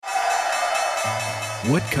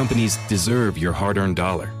What companies deserve your hard-earned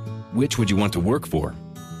dollar? Which would you want to work for?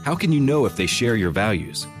 How can you know if they share your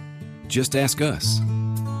values? Just ask us.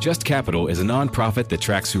 Just Capital is a nonprofit that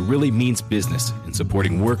tracks who really means business in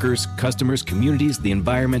supporting workers, customers, communities, the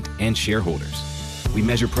environment, and shareholders. We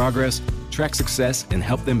measure progress, track success, and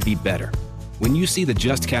help them be better. When you see the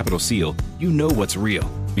Just Capital seal, you know what's real,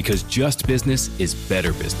 because just business is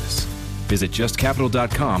better business. Visit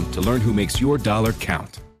justcapital.com to learn who makes your dollar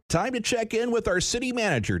count. Time to check in with our city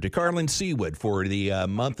manager, Seewood, for the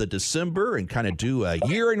month of December and kind of do a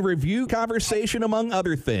year in review conversation, among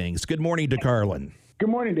other things. Good morning, DeCarlin. Good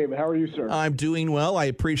morning, David. How are you, sir? I'm doing well. I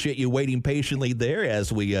appreciate you waiting patiently there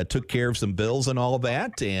as we took care of some bills and all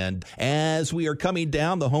that. And as we are coming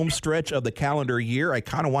down the home stretch of the calendar year, I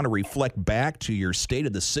kind of want to reflect back to your State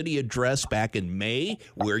of the City address back in May,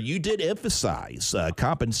 where you did emphasize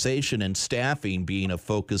compensation and staffing being a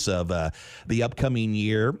focus of the upcoming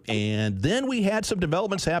year. And then we had some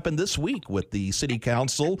developments happen this week with the City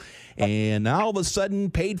Council. And now all of a sudden,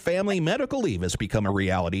 paid family medical leave has become a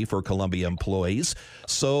reality for Columbia employees.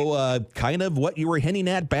 So kind of what you were hinting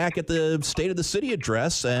at back at the State of the City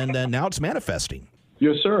address, and now it's manifesting.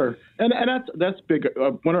 Yes, sir. And that's big.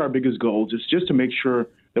 One of our biggest goals is just to make sure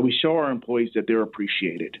that we show our employees that they're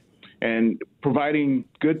appreciated. And providing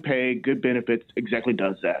good pay, good benefits exactly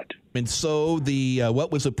does that. And so the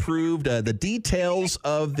what was approved, the details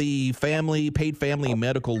of the paid family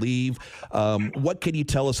medical leave, what can you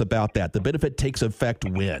tell us about that? The benefit takes effect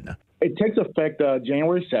when? It takes effect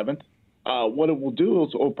January 7th. What it will do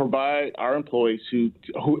is it will provide our employees who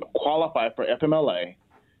qualify for FMLA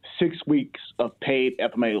 6 weeks of paid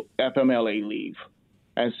FMLA leave.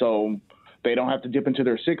 And so they don't have to dip into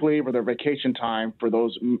their sick leave or their vacation time for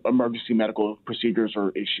those emergency medical procedures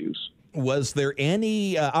or issues. Was there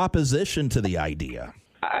any opposition to the idea?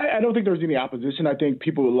 I don't think there's any opposition. I think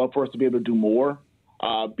people would love for us to be able to do more.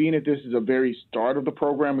 Being that this is a very start of the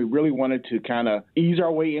program, we really wanted to kind of ease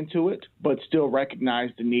our way into it, but still recognize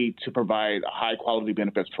the need to provide high-quality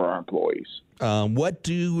benefits for our employees. What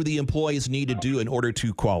do the employees need to do in order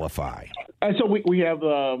to qualify? And so we have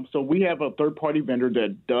a third-party vendor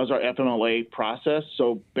that does our FMLA process.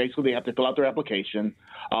 So basically, they have to fill out their application.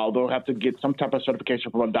 They'll have to get some type of certification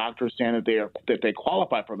from a doctor saying that they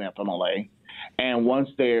qualify for the FMLA. And once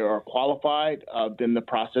they are qualified, then the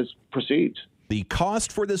process proceeds. The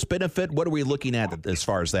cost for this benefit, what are we looking at as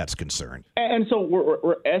far as that's concerned? And so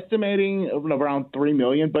we're estimating around $3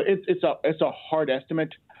 million, but it's a hard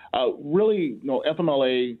estimate. Really,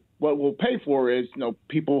 FMLA, what we'll pay for is,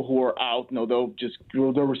 people who are out,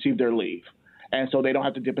 they'll receive their leave, and so they don't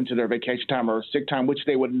have to dip into their vacation time or sick time, which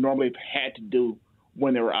they would normally have had to do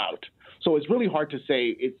when they were out. So it's really hard to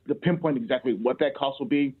say. It's to pinpoint exactly what that cost will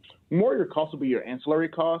be. More, your cost will be your ancillary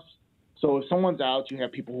costs. So if someone's out, you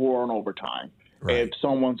have people who are on overtime. Right. If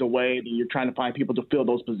someone's away, then you're trying to find people to fill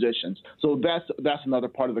those positions. So that's another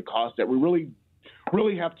part of the cost that we really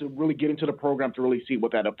have to really get into the program to really see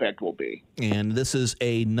what that effect will be. And this is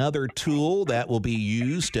another tool that will be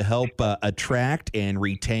used to help attract and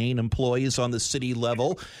retain employees on the city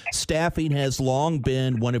level. Staffing has long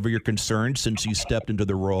been one of your concerns since you stepped into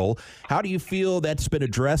the role. How do you feel that's been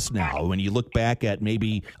addressed now when you look back at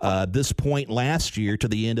maybe this point last year to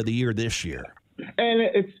the end of the year this year? And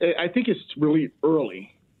I think it's really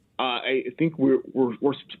early. I think we're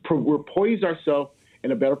poised ourselves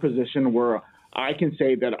in a better position where I can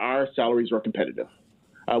say that our salaries are competitive.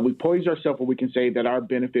 We poised ourselves where we can say that our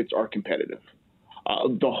benefits are competitive.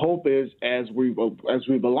 The hope is as we've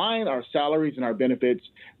aligned our salaries and our benefits,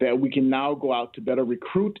 that we can now go out to better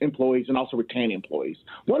recruit employees and also retain employees.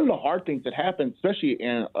 One of the hard things that happens, especially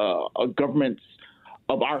in a government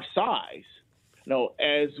of our size,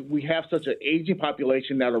 as we have such an aging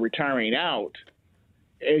population that are retiring out,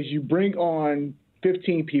 as you bring on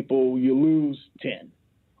 15 people, you lose 10.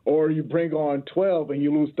 Or you bring on 12 and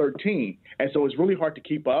you lose 13. And so it's really hard to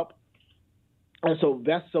keep up. And so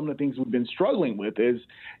that's some of the things we've been struggling with is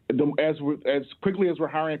as quickly as we're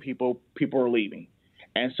hiring people are leaving.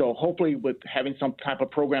 And so hopefully with having some type of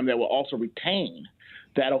program that will also retain,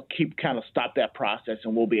 that'll stop that process,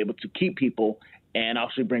 and we'll be able to keep people and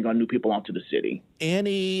actually bring on new people onto the city.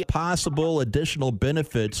 Any possible additional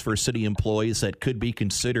benefits for city employees that could be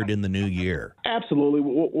considered in the new year? Absolutely.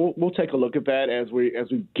 We'll take a look at that as we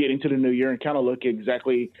get into the new year and kind of look at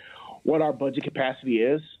exactly what our budget capacity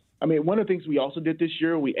is. I mean, one of the things we also did this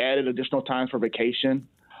year, we added additional times for vacation.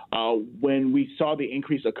 When we saw the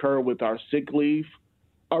increase occur with our sick leave,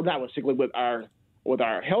 or not with sick leave, with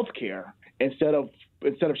our health care, instead of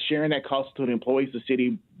sharing that cost to the employees, the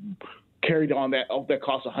city carried on that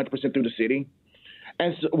cost 100% through the city.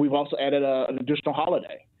 And so we've also added an additional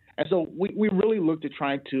holiday. And so we really looked at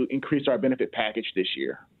trying to increase our benefit package this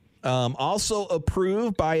year. Also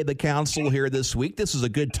approved by the council here this week, this is a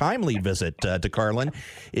good timely visit to Carlin,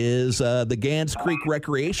 is the Gans Creek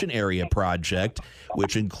Recreation Area project,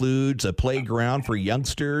 which includes a playground for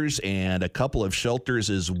youngsters and a couple of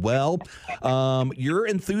shelters as well. Your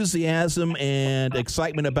enthusiasm and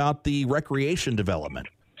excitement about the recreation development.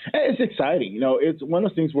 It's exciting. It's one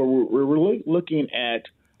of those things where we're really looking at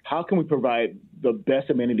how can we provide the best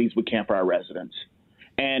amenities we can for our residents.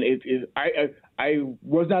 And I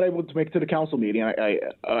was not able to make it to the council meeting.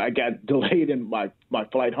 I got delayed in my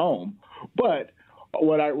flight home. But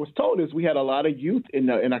what I was told is we had a lot of youth in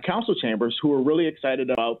our council chambers who were really excited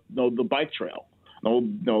about the bike trail.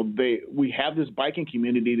 We have this biking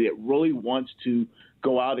community that really wants to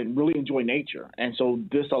go out and really enjoy nature. And so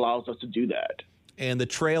this allows us to do that. And the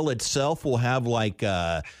trail itself will have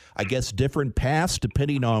different paths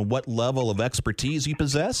depending on what level of expertise you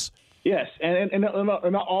possess? Yes, and it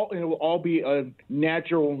will all be a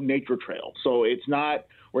natural nature trail. So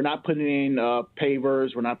we're not putting in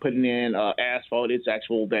pavers, we're not putting in asphalt. It's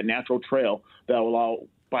that natural trail that will allow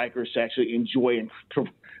bikers to actually enjoy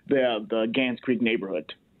the Gans Creek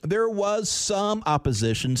neighborhood. There was some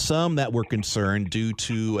opposition, some that were concerned due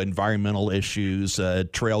to environmental issues,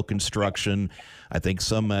 trail construction. I think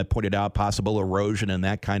some pointed out possible erosion and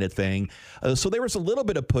that kind of thing. So there was a little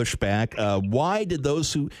bit of pushback. Why did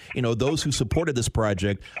those who supported this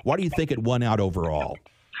project, why do you think it won out overall?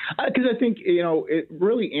 Because I think, it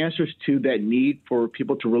really answers to that need for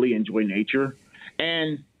people to really enjoy nature.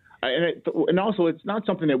 And also it's not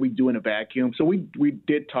something that we do in a vacuum. So we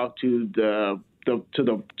did talk to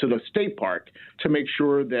the state park to make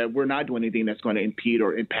sure that we're not doing anything that's going to impede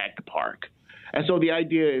or impact the park. And so the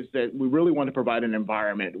idea is that we really want to provide an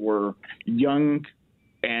environment where young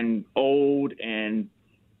and old and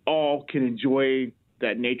all can enjoy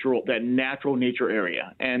that natural nature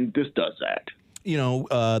area. And this does that.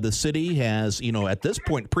 The city has, at this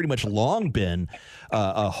point, pretty much long been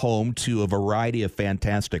a home to a variety of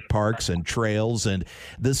fantastic parks and trails, and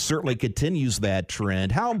this certainly continues that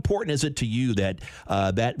trend. How important is it to you that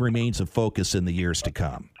that remains a focus in the years to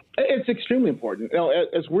come? It's extremely important.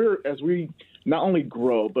 As we not only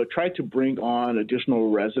grow, but try to bring on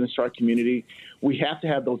additional residents to our community, we have to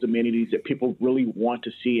have those amenities that people really want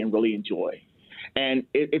to see and really enjoy. And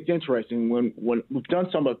it's interesting when we've done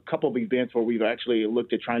a couple of events where we've actually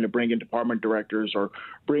looked at trying to bring in department directors or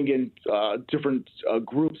bring in different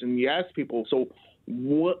groups, and you ask people, so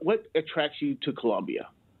what attracts you to Columbia?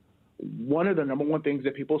 One of the number one things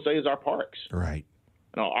that people say is our parks. Right.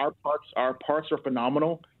 Our parks are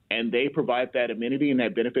phenomenal, and they provide that amenity and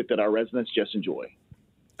that benefit that our residents just enjoy.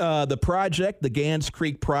 The project, the Gans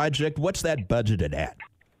Creek project, what's that budgeted at?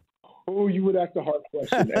 Oh, you would ask a hard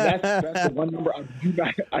question. And that's the one number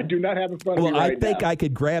I do not have in front of me right now. Well, I think I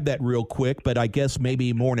could grab that real quick, but I guess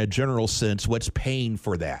maybe more in a general sense, what's paying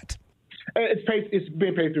for that? It's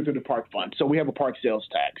been paid through the park fund. So we have a park sales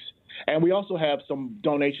tax. And we also have some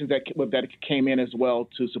donations that came in as well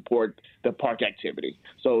to support the park activity.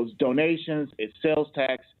 So it's donations, it's sales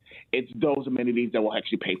tax, it's those amenities that will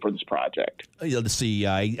actually pay for this project. Let's see.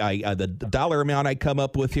 The dollar amount I come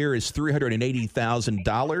up with here is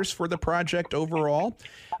 $380,000 for the project overall.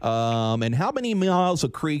 And how many miles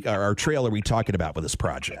of creek or trail are we talking about with this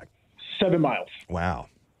project? 7 miles. Wow.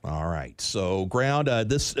 All right. So, Ground,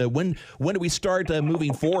 when do we start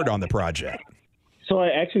moving forward on the project? So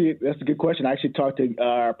that's a good question. I actually talked to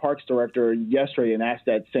our parks director yesterday and asked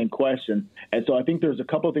that same question. And so I think there's a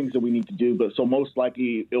couple of things that we need to do, but so most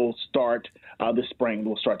likely it will start this spring.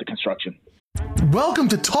 We'll start the construction. Welcome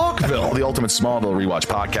to Talkville, the ultimate Smallville rewatch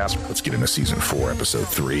podcast. Let's get into season 4, episode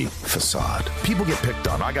 3, Facade. People get picked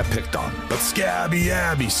on. I got picked on. But Scabby,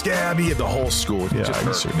 the whole school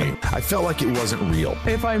just hurt me. I felt like it wasn't real.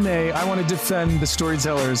 If I may, I want to defend the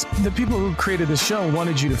storytellers. The people who created the show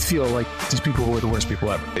wanted you to feel like these people were the worst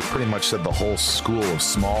people ever. They pretty much said the whole school of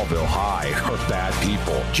Smallville High are bad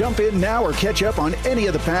people. Jump in now or catch up on any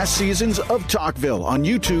of the past seasons of Talkville on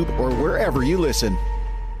YouTube or wherever you listen.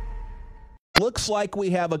 Looks like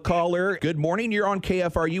we have a caller. Good morning. You're on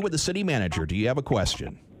KFRU with the city manager. Do you have a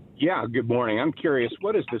question? Yeah, good morning. I'm curious,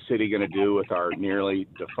 what is the city going to do with our nearly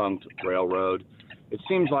defunct railroad? It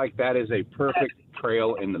seems like that is a perfect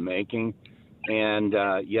trail in the making. And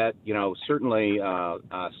yet, certainly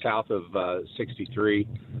south of 63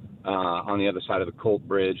 on the other side of the Colt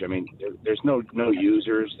Bridge, there's no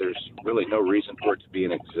users. There's really no reason for it to be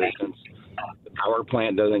in existence. The power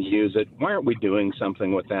plant doesn't use it. Why aren't we doing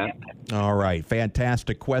something with that? All right.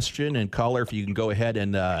 Fantastic question. And caller, if you can go ahead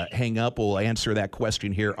and hang up, we'll answer that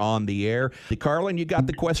question here on the air. Carlin, you got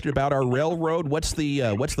the question about our railroad. What's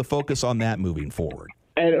the focus on that moving forward?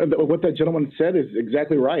 And what that gentleman said is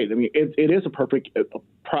exactly right. I mean, it is a perfect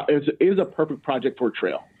project for a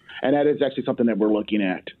trail, and that is actually something that we're looking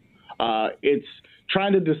at. It's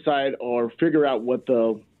trying to decide or figure out what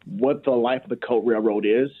the life of the Coat Railroad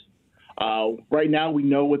is. Right now, we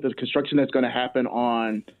know with the construction that's going to happen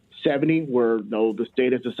on 70, where the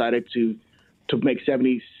state has decided to make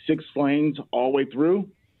 76 lanes all the way through.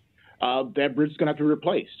 That bridge is going to have to be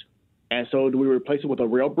replaced. And so, do we replace it with a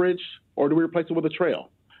rail bridge or do we replace it with a trail?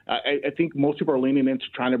 I think most people are leaning into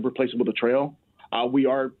trying to replace it with a trail. But we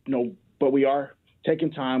are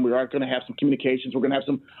taking time. We are going to have some communications. We're going to have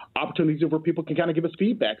some opportunities where people can kind of give us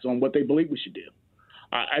feedbacks on what they believe we should do.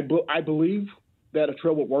 I believe that a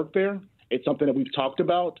trail will work there. It's something that we've talked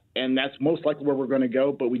about, and that's most likely where we're going to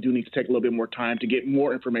go, but we do need to take a little bit more time to get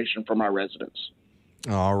more information from our residents.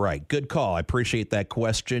 All right. Good call. I appreciate that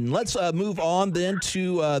question. Let's move on then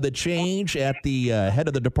to the change at the head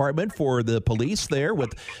of the department for the police there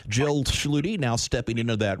with Jill Schluty now stepping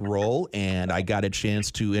into that role. And I got a chance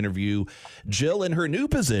to interview Jill in her new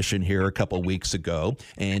position here a couple weeks ago.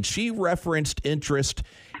 And she referenced interest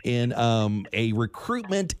in a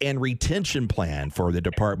recruitment and retention plan for the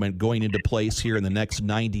department going into place here in the next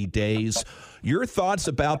 90 days. Your thoughts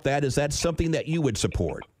about that? Is that something that you would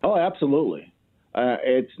support? Oh, absolutely.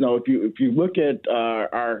 If you look at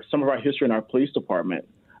some of our history in our police department,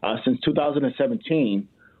 since 2017,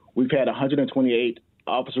 we've had 128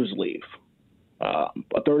 officers leave. A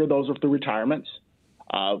third of those are through retirements.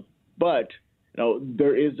 But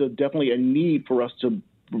there is definitely a need for us to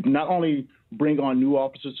not only bring on new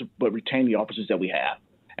officers, but retain the officers that we have.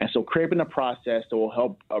 And so creating a process that will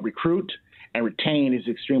help recruit and retain is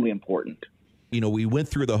extremely important. We went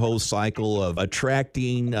through the whole cycle of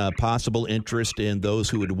attracting possible interest in those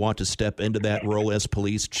who would want to step into that role as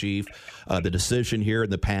police chief, the decision here in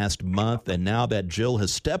the past month, and now that Jill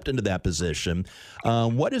has stepped into that position,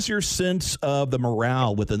 what is your sense of the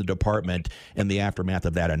morale within the department in the aftermath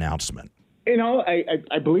of that announcement?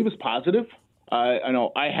 I believe it's positive.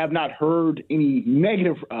 I have not heard any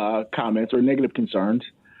negative comments or negative concerns.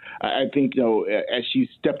 I think, as she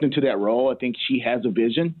stepped into that role, I think she has a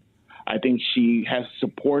vision. I think she has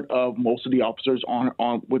support of most of the officers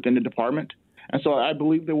on within the department. And so I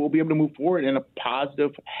believe that we'll be able to move forward in a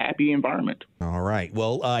positive, happy environment. All right.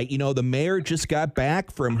 Well, the mayor just got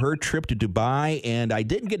back from her trip to Dubai, and I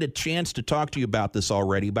didn't get a chance to talk to you about this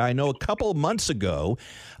already, but I know a couple of months ago,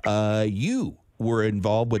 you were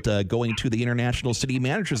involved with going to the International City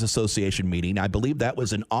Managers Association meeting. I believe that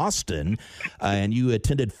was in Austin, and you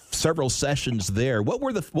attended several sessions there. What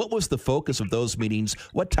was the focus of those meetings?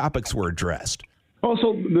 What topics were addressed? Oh,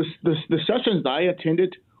 so the sessions I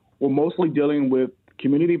attended were mostly dealing with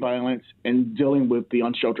community violence and dealing with the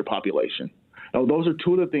unsheltered population. Now, those are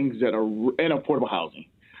two of the things that are, and affordable housing.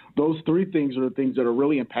 Those three things are the things that are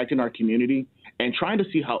really impacting our community, and trying to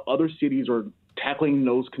see how other cities are tackling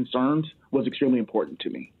those concerns was extremely important to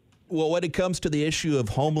me. Well, when it comes to the issue of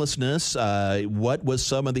homelessness, what was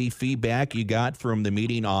some of the feedback you got from the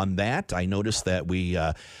meeting on that? I noticed that we,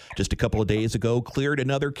 just a couple of days ago, cleared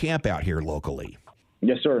another camp out here locally.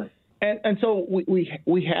 Yes, sir. And so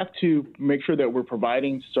we have to make sure that we're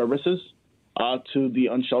providing services to the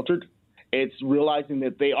unsheltered. It's realizing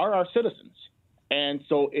that they are our citizens. And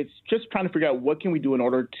so it's just trying to figure out what can we do in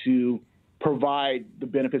order to provide the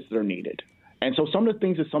benefits that are needed. And so some of the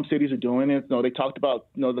things that some cities are doing is, they talked about,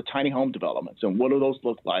 the tiny home developments and what do those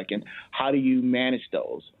look like and how do you manage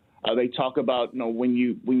those? They talk about, when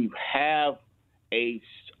you have a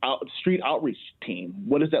street outreach team,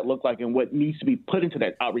 what does that look like and what needs to be put into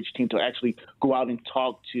that outreach team to actually go out and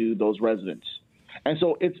talk to those residents? And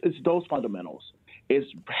so it's those fundamentals. It's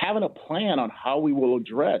having a plan on how we will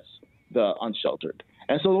address the unsheltered.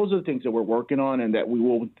 And so those are the things that we're working on and that we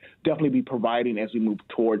will definitely be providing as we move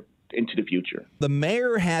toward into the future. The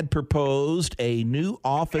mayor had proposed a new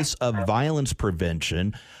Office of Violence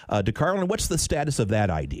Prevention. DeCarlin, what's the status of that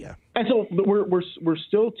idea? And so we're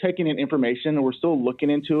still taking in information and we're still looking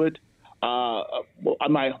into it.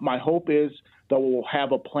 My hope is that we'll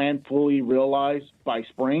have a plan fully realized by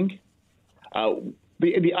spring.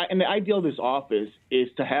 The ideal of this office is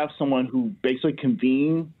to have someone who basically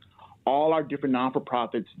convene all our different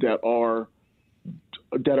non-for-profits that are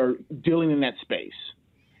dealing in that space.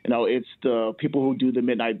 It's the people who do the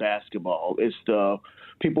midnight basketball. It's the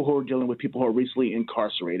people who are dealing with people who are recently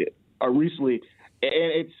incarcerated. And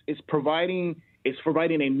it's providing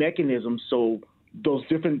a mechanism so those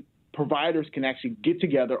different providers can actually get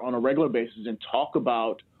together on a regular basis and talk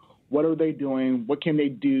about what are they doing, what can they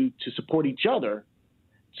do to support each other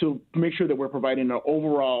to make sure that we're providing an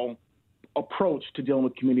overall approach to dealing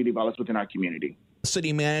with community violence within our community.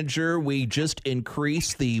 City Manager, we just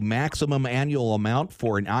increased the maximum annual amount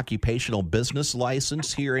for an occupational business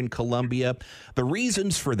license here in Columbia. The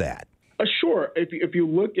reasons for that? Sure. If you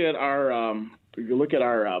look at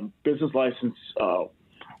our business license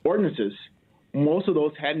ordinances, most of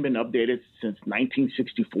those hadn't been updated since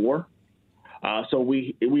 1964. So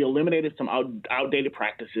we eliminated some outdated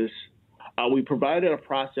practices. We provided a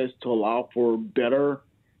process to allow for better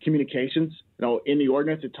communications. In the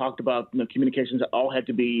ordinance, it talked about communications that all had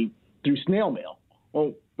to be through snail mail.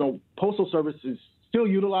 Well, postal service is still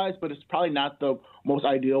utilized, but it's probably not the most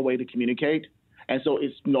ideal way to communicate. And so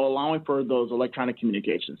it's allowing for those electronic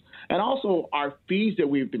communications. And also our fees that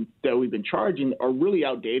we've been charging are really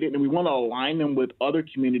outdated, and we want to align them with other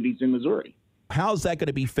communities in Missouri. How's that going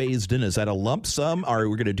to be phased in? Is that a lump sum, or are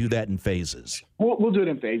we going to do that in phases? We'll do it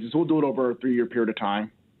in phases. We'll do it over a 3-year period of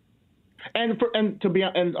time. And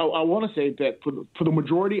I want to say that for the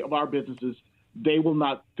majority of our businesses, they will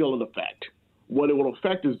not feel an effect. What it will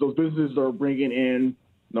affect is those businesses that are bringing in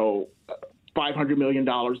 $500 million.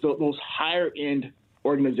 Those higher end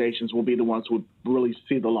organizations will be the ones who really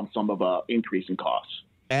see the lump sum of increase in costs.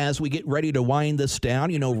 As we get ready to wind this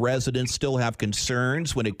down, residents still have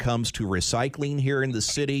concerns when it comes to recycling here in the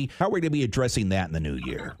city. How are we going to be addressing that in the new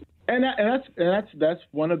year? And that's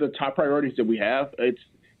one of the top priorities that we have.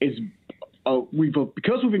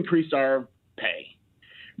 Because we've increased our pay,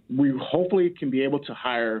 we hopefully can be able to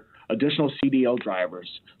hire additional CDL drivers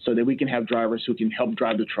so that we can have drivers who can help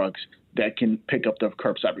drive the trucks that can pick up the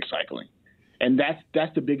curbside recycling. And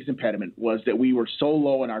that's the biggest impediment, was that we were so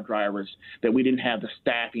low in our drivers that we didn't have the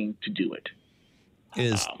staffing to do it.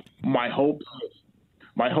 My hope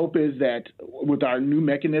is that with our new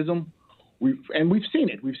mechanism, we've seen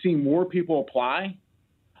it. We've seen more people apply.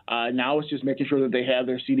 Now it's just making sure that they have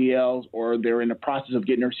their CDLs or they're in the process of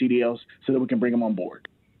getting their CDLs so that we can bring them on board.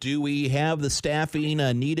 Do we have the staffing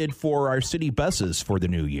needed for our city buses for the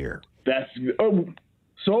new year?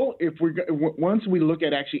 So once we look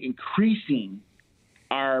at actually increasing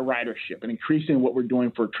our ridership and increasing what we're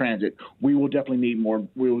doing for transit, we will definitely need more.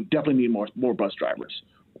 We will definitely need more bus drivers.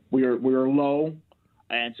 We are low,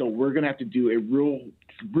 and so we're going to have to do a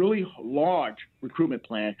really large recruitment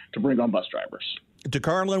plan to bring on bus drivers.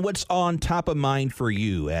 DeCarlin, what's on top of mind for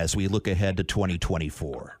you as we look ahead to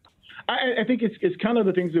 2024? I think it's kind of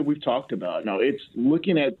the things that we've talked about. It's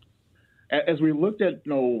looking at, as we looked at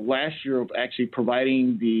last year of actually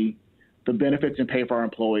providing the benefits and pay for our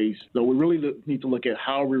employees, though we really need to look at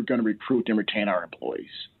how we're going to recruit and retain our employees.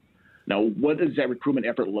 Now, what does that recruitment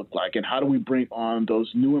effort look like, and how do we bring on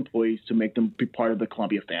those new employees to make them be part of the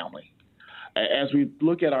Columbia family? As we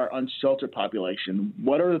look at our unsheltered population,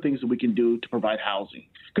 what are the things that we can do to provide housing?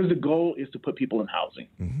 Because the goal is to put people in housing.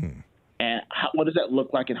 Mm-hmm. And what does that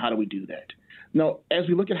look like, and how do we do that? Now, as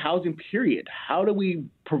we look at housing, period, how do we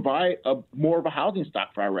provide more of a housing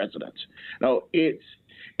stock for our residents? Now, it's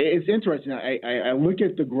interesting. I look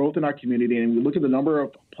at the growth in our community, and we look at the number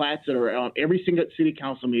of plats that are on every single city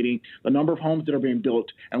council meeting, the number of homes that are being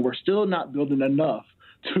built, and we're still not building enough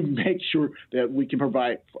to make sure that we can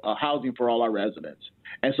provide housing for all our residents.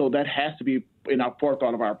 And so that has to be in our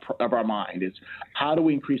forethought of our mind, is how do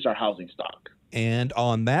we increase our housing stock? And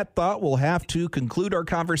on that thought, we'll have to conclude our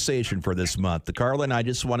conversation for this month. DeCarlin, I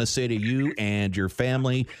just want to say to you and your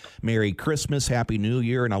family, Merry Christmas, Happy New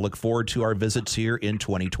Year, and I look forward to our visits here in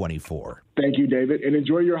 2024. Thank you, David, and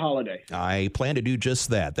enjoy your holiday. I plan to do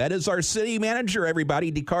just that. That is our city manager,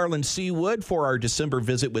 everybody, DeCarlin Seewood, for our December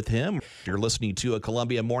visit with him. You're listening to A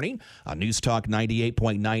Columbia Morning on News Talk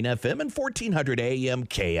 98.9 FM and 1400 AM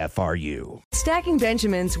KFRU. Stacking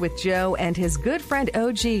Benjamins with Joe and his good friend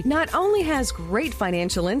OG not only has great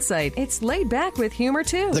financial insight, it's laid back with humor,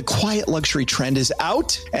 too. The quiet luxury trend is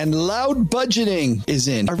out and loud budgeting is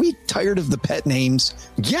in. Are we tired of the pet names?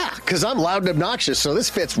 Yeah, because I'm loud and obnoxious, so this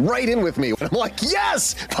fits right in with me. And I'm like,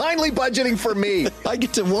 yes, finally budgeting for me. I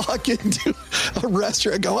get to walk into a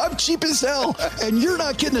restaurant and go, I'm cheap as hell, and you're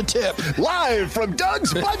not getting a tip. Live from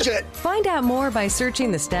Doug's Budget. Find out more by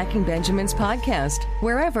searching the Stacking Benjamins podcast,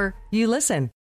 wherever you listen.